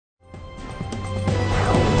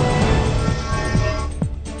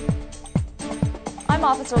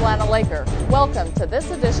Officer Lana Laker. Welcome to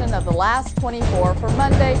this edition of The Last 24 for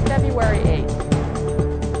Monday, February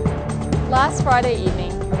 8th. Last Friday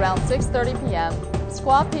evening, around 6:30 p.m.,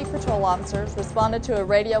 Squaw Peak Patrol officers responded to a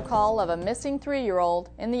radio call of a missing 3-year-old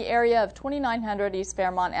in the area of 2900 East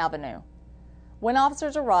Fairmont Avenue. When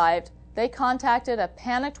officers arrived, they contacted a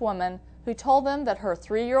panicked woman who told them that her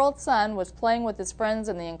 3-year-old son was playing with his friends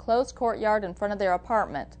in the enclosed courtyard in front of their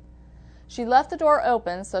apartment. She left the door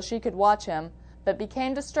open so she could watch him, but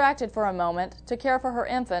became distracted for a moment to care for her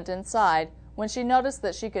infant inside when she noticed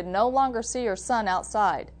that she could no longer see her son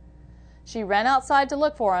outside. She ran outside to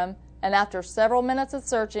look for him, and after several minutes of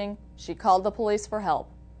searching, she called the police for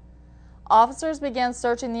help. Officers began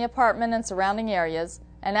searching the apartment and surrounding areas,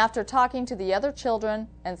 and after talking to the other children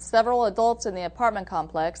and several adults in the apartment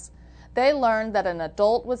complex, they learned that an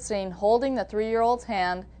adult was seen holding the 3-year-old's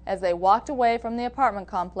hand as they walked away from the apartment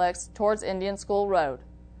complex towards Indian School Road.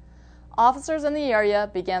 Officers in the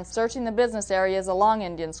area began searching the business areas along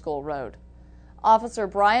Indian School Road. Officer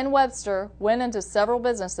Brian Webster went into several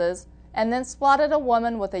businesses and then spotted a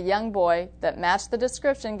woman with a young boy that matched the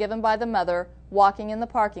description given by the mother walking in the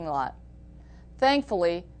parking lot.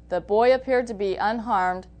 Thankfully, the boy appeared to be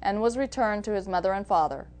unharmed and was returned to his mother and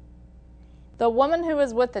father. The woman who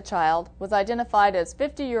was with the child was identified as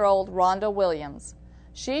 50-year-old Rhonda Williams.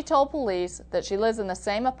 She told police that she lives in the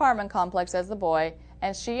same apartment complex as the boy,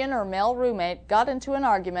 and she and her male roommate got into an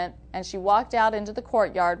argument, and she walked out into the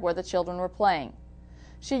courtyard where the children were playing.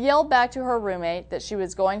 She yelled back to her roommate that she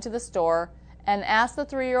was going to the store and asked the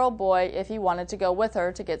 3-year-old boy if he wanted to go with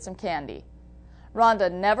her to get some candy.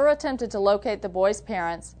 Rhonda never attempted to locate the boy's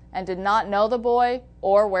parents and did not know the boy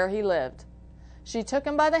or where he lived. She took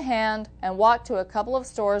him by the hand and walked to a couple of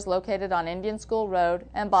stores located on Indian School Road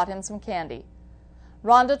and bought him some candy.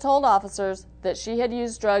 Rhonda told officers that she had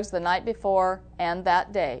used drugs the night before and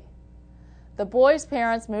that day. The boy's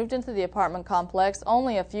parents moved into the apartment complex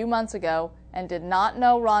only a few months ago and did not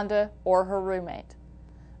know Rhonda or her roommate.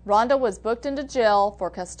 Rhonda was booked into jail for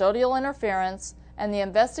custodial interference, and the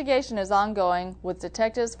investigation is ongoing with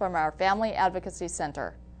detectives from our Family Advocacy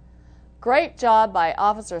Center. Great job by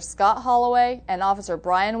Officer Scott Holloway and Officer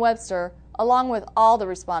Brian Webster, along with all the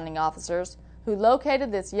responding officers, who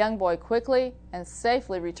located this young boy quickly and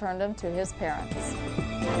safely returned him to his parents.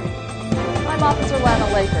 I'm Officer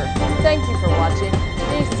Lana Laker. Thank you for watching.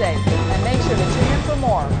 Be safe and make sure to tune in for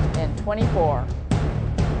more in 24.